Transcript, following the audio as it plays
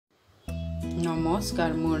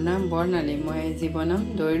নমস্কাৰ মোৰ নাম বৰ্ণালী মই আজি বনাম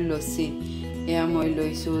দৈৰ লস্সি এয়া মই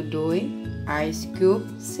লৈছো দৈ আইচ কিউব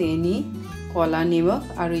চেনি কলা নিমখ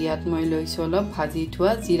আৰু ইয়াত মই লৈছো অলপ ভাজি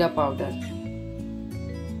থোৱা জিৰা পাউডাৰ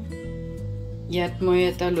ইয়াত মই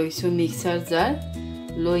এটা লৈছো মিক্সাৰ জাৰ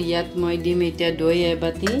লৈ ইয়াত মই দিম এতিয়া দৈ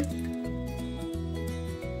এবাতি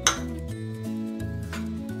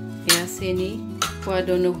এয়া চেনি সোৱাদ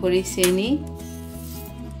অনুসৰি চেনি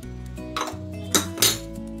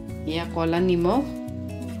या कला निमख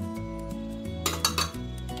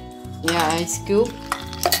या आइस क्यूब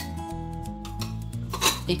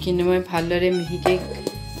एखिनि मैं भालदरे मिहिके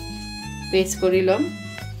पेस्ट करि लम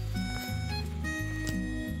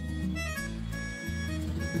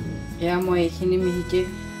या मैं एखिनि मिहिके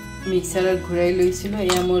मिक्सारत घुराई लैसिलो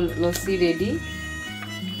या मोर लस्सी रेडी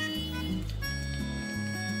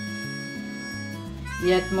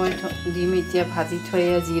यात मैं दिम इতিয়া भाजी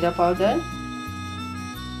थया जीरा पाउडर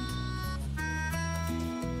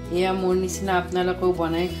या मोर निचिना आपनालोको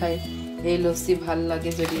बनाई खाय এই লস্সি ভাল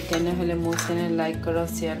লাগে যদি তেনে হলে মোৰ চেনেল লাইক কৰক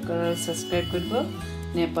শেয়াৰ কৰক সাবস্ক্ৰাইব কৰিব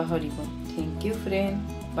নেপাহৰিব থ্যাংক ইউ ফ্ৰেন্ড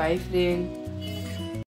বাই ফ্ৰেন্ড